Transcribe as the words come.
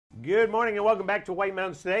Good morning and welcome back to White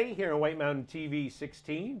Mountains Today here on White Mountain TV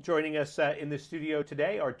 16. Joining us in the studio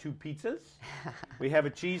today are two pizzas. We have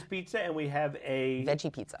a cheese pizza and we have a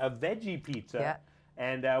veggie pizza. A veggie pizza. Yeah.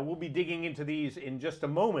 And we'll be digging into these in just a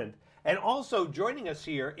moment. And also joining us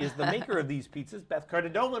here is the maker of these pizzas, Beth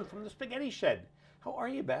Cardadoman from the Spaghetti Shed. How are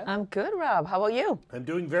you, Beth? I'm good, Rob. How about you? I'm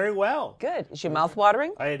doing very well. Good. Is your mouth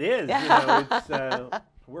watering? It is. You know, it's,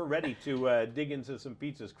 we're ready to dig into some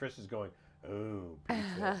pizzas. Chris is going, oh,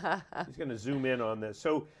 pizza. He's going to zoom in on this.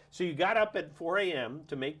 So you got up at 4 a.m.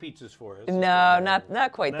 to make pizzas for us. No,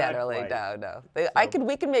 not quite that early. Quite. No. So,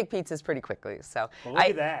 we can make pizzas pretty quickly. So well, look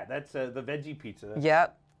at that. That's the veggie pizza.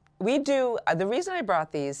 Yep. We do. The reason I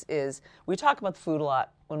brought these is we talk about the food a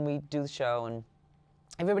lot when we do the show, and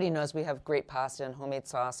everybody knows we have great pasta and homemade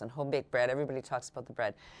sauce and home-baked bread. Everybody talks about the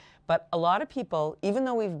bread. But a lot of people, even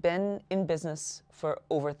though we've been in business for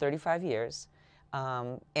over 35 years,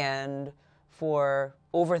 and for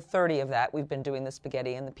over 30 of that, we've been doing the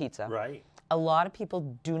spaghetti and the pizza. Right. A lot of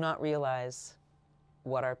people do not realize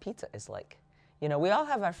what our pizza is like. You know, we all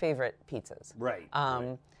have our favorite pizzas. Right.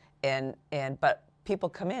 But people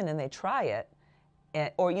come in and they try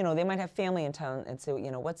it, or you know, they might have family in town and say,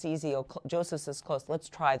 you know, what's easy? Oh, Joseph's is close. Let's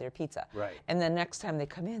try their pizza. Right. And then next time they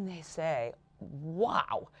come in, they say,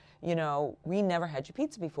 wow, you know, we never had your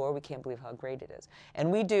pizza before. We can't believe how great it is.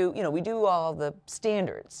 And we do, you know, we do all the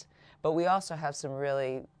standards, but we also have some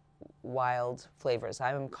really wild flavors.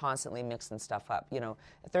 I'm constantly mixing stuff up. You know,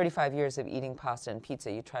 35 years of eating pasta and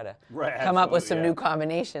pizza, you try to come up with some new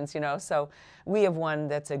combinations, you know. So we have one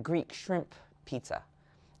that's a Greek shrimp pizza.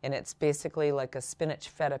 And it's basically like a spinach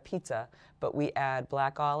feta pizza, but we add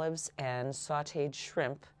black olives and sauteed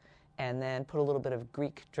shrimp and then put a little bit of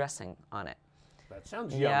Greek dressing on it. That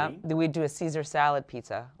sounds yummy. Yeah, we do a Caesar salad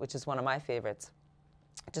pizza, which is one of my favorites.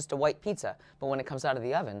 Just a white pizza, but when it comes out of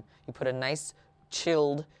the oven, you put a nice,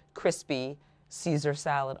 chilled, crispy Caesar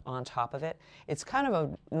salad on top of it. It's kind of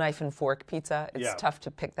a knife and fork pizza. It's tough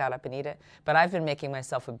to pick that up and eat it. But I've been making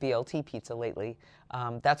myself a BLT pizza lately.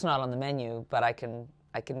 That's not on the menu, but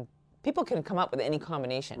people can come up with any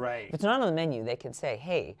combination. Right. If it's not on the menu, they can say,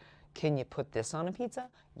 hey, can you put this on a pizza?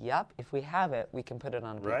 Yep. If we have it, we can put it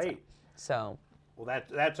on a pizza. Right. So. Well,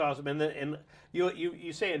 that's awesome. And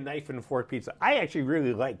you say a knife and fork pizza. I actually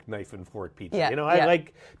really like knife and fork pizza. Yeah, you know, I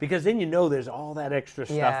like, because then you know there's all that extra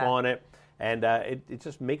stuff on it, and it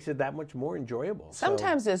just makes it that much more enjoyable.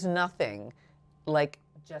 Sometimes there's nothing like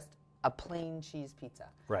just a plain cheese pizza.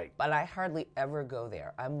 Right. But I hardly ever go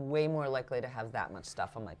there. I'm way more likely to have that much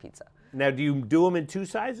stuff on my pizza. Now, do you do them in two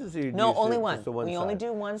sizes? Or no, only one. Just the one we size? only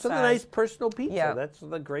do one size. So the nice personal pizza. Yeah. That's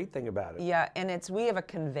the great thing about it. Yeah, and we have a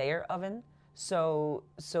conveyor oven. So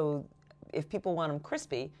if people want them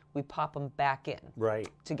crispy, we pop them back in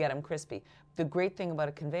to get them crispy. The great thing about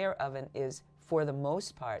a conveyor oven is, for the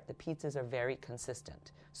most part, the pizzas are very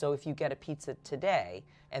consistent. So if you get a pizza today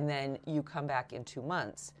and then you come back in 2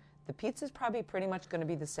 months, the pizza's probably pretty much going to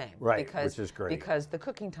be the same. Right, which is great. Because the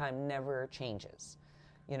cooking time never changes.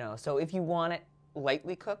 You know, so if you want it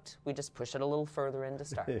lightly cooked, we just push it a little further in to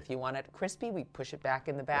start. If you want it crispy, we push it back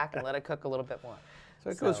in the back and let it cook a little bit more. So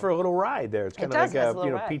it goes for a little ride there. It's kind of like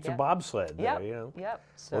a pizza bobsled there, you know. Yep.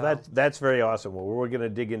 So. Well, that's very awesome. Well, we're going to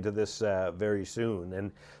dig into this very soon.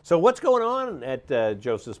 And so what's going on at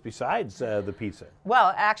Joseph's besides the pizza?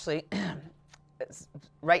 Well, actually,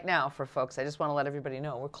 right now for folks, I just want to let everybody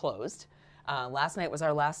know we're closed. Last night was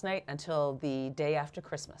our last night until the day after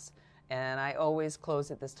Christmas. And I always close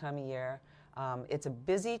at this time of year. It's a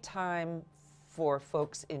busy time for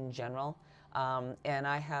folks in general. And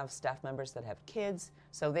I have staff members that have kids,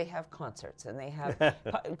 so they have concerts and they have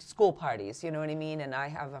school parties, you know what I mean? And I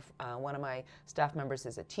have one of my staff members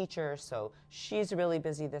is a teacher, so she's really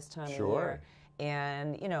busy this time of year.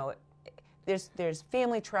 And, you know, there's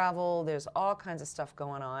family travel, there's all kinds of stuff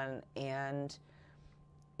going on, and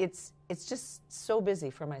it's just so busy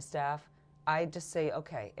for my staff. I just say,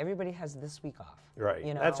 okay, everybody has this week off. Right.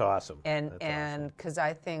 You know? That's awesome. And because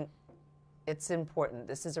I think it's important.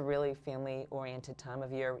 This is a really family-oriented time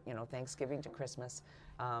of year, you know, Thanksgiving to Christmas.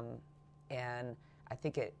 And I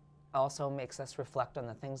think it also makes us reflect on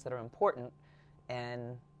the things that are important.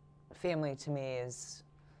 And family, to me, is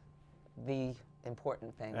the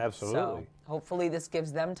important thing. Absolutely. So hopefully this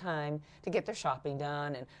gives them time to get their shopping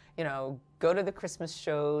done and, you know, go to the Christmas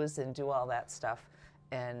shows and do all that stuff.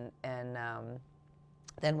 And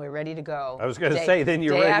then we're ready to go. I was going to say, then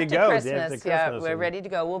you're ready to go. Christmas, yeah, we're ready to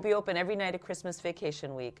go. We'll be open every night of Christmas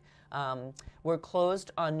vacation week. We're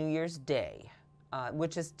closed on New Year's Day.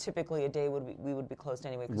 which is typically a day we would be closed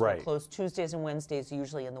anyway, because Right. we're closed Tuesdays and Wednesdays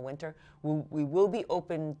usually in the winter. We will be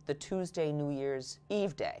open the Tuesday New Year's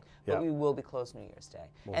Eve day, but Yeah. we will be closed New Year's Day.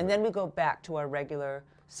 And then we go back to our regular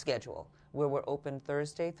schedule, where we're open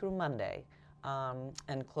Thursday through Monday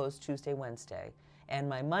and closed Tuesday, Wednesday. And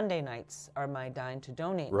my Monday nights are my Dine to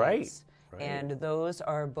Donate nights. Right. And those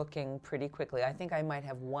are booking pretty quickly. I think I might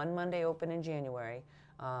have one Monday open in January.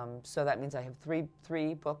 So that means I have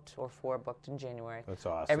three booked or 4 booked in January. That's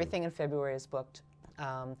awesome. Everything in February is booked.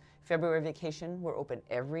 February vacation, we're open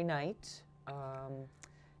every night.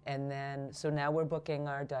 And then, so now we're booking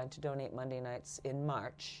our Dine to Donate Monday nights in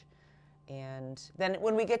March. And then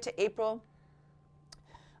when we get to April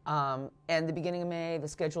and the beginning of May, the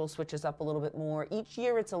schedule switches up a little bit more. Each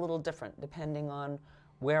year it's a little different depending on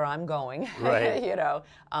where I'm going, Right. you know,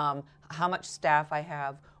 how much staff I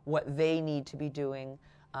have, what they need to be doing.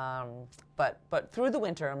 But through the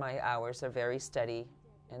winter, my hours are very steady.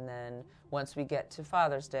 And then once we get to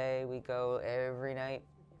Father's Day, we go every night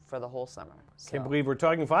for the whole summer. So. Can't believe we're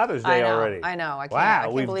talking Father's Day already. I know. I Wow,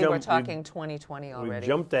 can't believe we're talking 2020 already. We've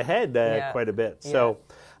jumped ahead quite a bit. Yeah. So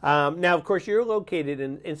now, of course, you're located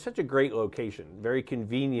in such a great location, very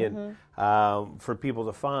convenient for people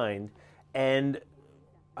to find. And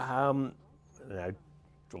I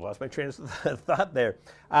lost my train of thought there.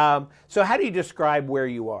 So how do you describe where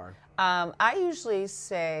you are? I usually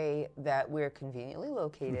say that we're conveniently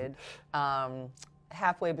located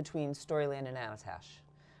halfway between Storyland and Anatash.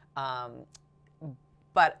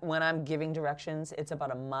 But when I'm giving directions, it's about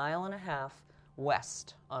 1.5 miles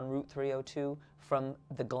west on Route 302 from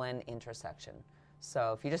the Glen intersection.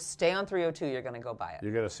 So if you just stay on 302, you're going to go by it.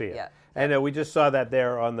 You're going to see it. Yeah. And we just saw that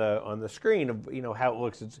there on the screen of how it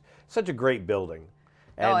looks. It's such a great building.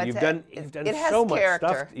 And you've done so much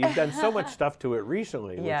stuff. You've done so much stuff to it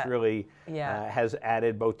recently, which really has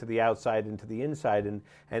added both to the outside and to the inside, and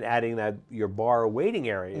adding that your bar waiting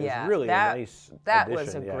area is really a nice That addition.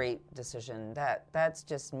 was a great decision. That's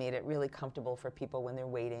just made it really comfortable for people when they're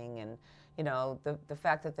waiting, and the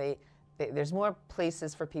fact that there's more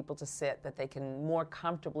places for people to sit, that they can more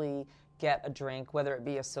comfortably get a drink, whether it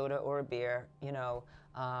be a soda or a beer,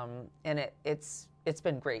 and it's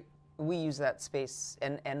been great. We use that space,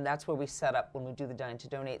 and that's where we set up when we do the Dine to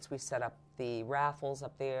Donates. We set up the raffles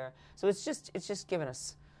up there, so it's just given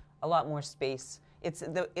us a lot more space.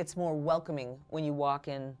 It's more welcoming when you walk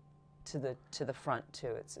in to the front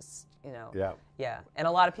too. It's just yeah. And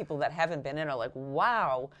a lot of people that haven't been in are like,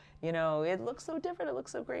 wow, it looks so different. It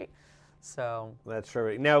looks so great. So that's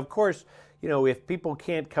terrific. Now, of course, if people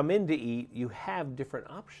can't come in to eat, you have different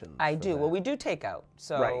options. I do. That. Well, we do takeout.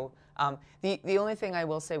 So. Right. The only thing I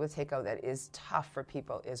will say with takeout that is tough for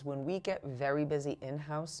people is when we get very busy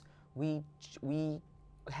in-house, we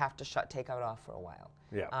have to shut takeout off for a while.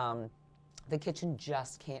 Yeah. The kitchen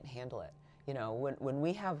just can't handle it. When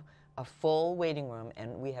we have a full waiting room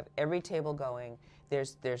and we have every table going,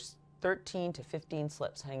 there's 13 to 15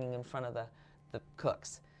 slips hanging in front of the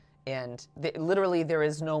cooks. And literally there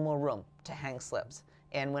is no more room to hang slips.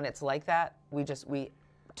 And when it's like that,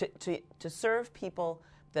 to serve people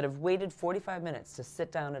that have waited 45 minutes to sit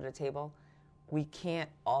down at a table, we can't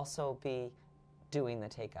also be doing the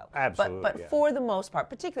takeout. Absolutely. But for the most part,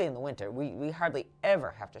 particularly in the winter, we hardly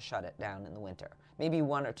ever have to shut it down in the winter. Maybe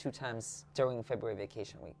 1 or 2 times during February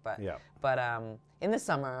vacation week. But in the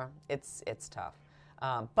summer, it's tough.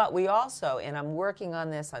 But we also, and I'm working on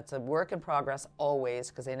this, it's a work in progress always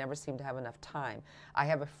because they never seem to have enough time. I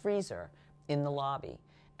have a freezer in the lobby.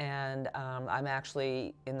 And I'm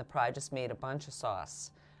actually I just made a bunch of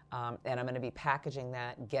sauce. And I'm going to be packaging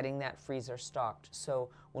that, getting that freezer stocked. So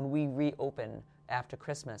when we reopen after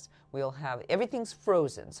Christmas, we'll have, everything's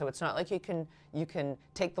frozen. So it's not like you can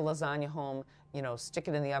take the lasagna home, stick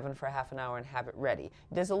it in the oven for half an hour and have it ready.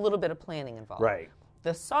 There's a little bit of planning involved. Right.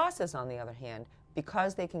 The sauces, on the other hand,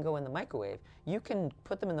 because they can go in the microwave, you can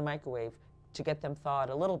put them in the microwave to get them thawed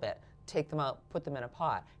a little bit, take them out, put them in a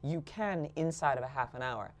pot. You can, inside of a half an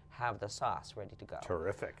hour, have the sauce ready to go.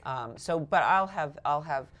 Terrific. But I'll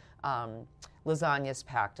have lasagnas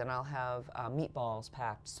packed, and I'll have meatballs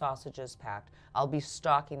packed, sausages packed. I'll be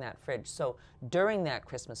stocking that fridge. So during that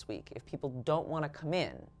Christmas week, if people don't want to come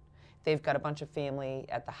in, they've got a bunch of family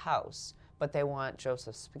at the house, but they want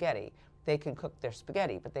Joseph's spaghetti. They can cook their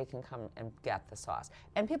spaghetti, but they can come and get the sauce.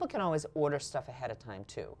 And people can always order stuff ahead of time,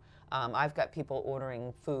 too. I've got people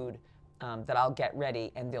ordering food that I'll get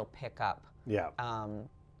ready, and they'll pick up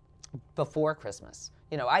before Christmas.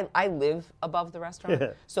 I live above the restaurant,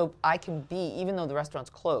 so I can be, even though the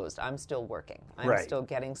restaurant's closed, I'm still working. I'm still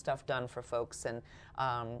getting stuff done for folks, and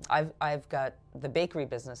I've got the bakery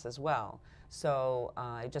business as well. So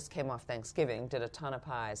I just came off Thanksgiving, did a ton of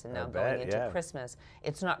pies, and now bet, going into yeah. Christmas,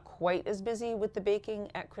 it's not quite as busy with the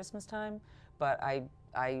baking at Christmas time, but I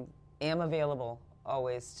am available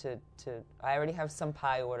always to I already have some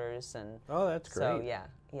pie orders, and Oh, that's great. so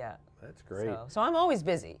yeah. That's great. So I'm always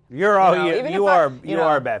busy. You're all, even you if I- are you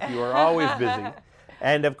know. Beth. You are always busy.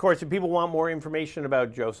 And of course, if people want more information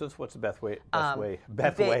about Joseph's, what's the best way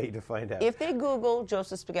to find out? If they Google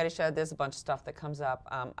Joseph Spaghetti Shed, there's a bunch of stuff that comes up.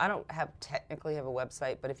 I don't technically have a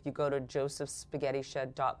website, but if you go to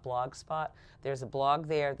josephspaghettished.blogspot, there's a blog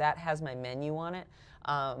there that has my menu on it.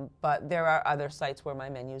 But there are other sites where my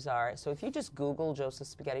menus are. So if you just Google Joseph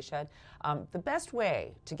Spaghetti Shed, the best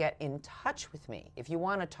way to get in touch with me, if you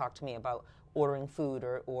want to talk to me about ordering food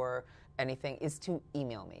or anything, is to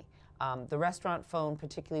email me. The restaurant phone,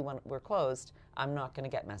 particularly when we're closed, I'm not going to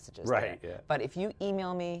get messages Right, there. yeah. But if you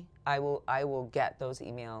email me, I will get those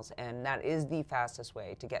emails, and that is the fastest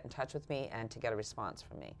way to get in touch with me and to get a response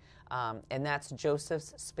from me. And that's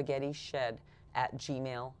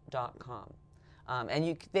josephspaghettished@gmail.com.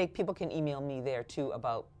 And people can email me there too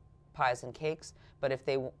about pies and cakes. But if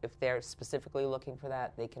they're specifically looking for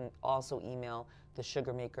that, they can also email the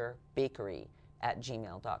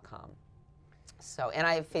sugarmakerbakery@gmail.com. So, and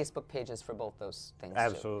I have Facebook pages for both those things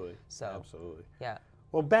Absolutely. too. So, Absolutely. yeah.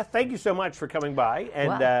 Well, Beth, thank you so much for coming by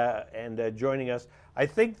and joining us. I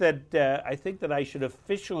think that I should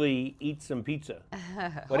officially eat some pizza. What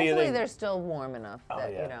do you Hopefully think? they're still warm enough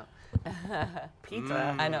that, yeah. you know.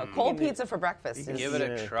 Pizza. I know. Cold pizza for breakfast is Give it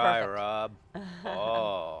a try, perfect. Rob.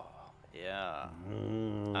 Oh, yeah.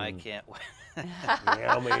 I can't wait.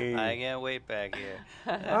 Yummy. I can't wait back here.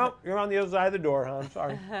 Well, you're on the other side of the door, huh? I'm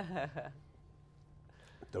sorry.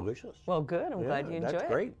 Delicious. Well, good. I'm glad you enjoyed it. That's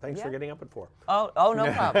great. Thanks for Yeah. getting up at 4. Oh, no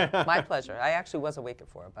problem. My pleasure. I actually was awake at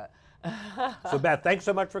 4, but. So, Beth, thanks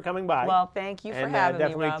so much for coming by. Well, thank you for having me,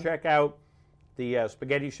 definitely Rob. check out the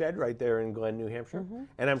Spaghetti Shed right there in Glen, New Hampshire.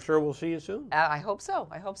 And I'm sure we'll see you soon. I hope so.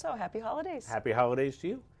 Happy holidays. Happy holidays to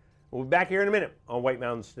you. We'll be back here in a minute on White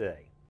Mountains Today.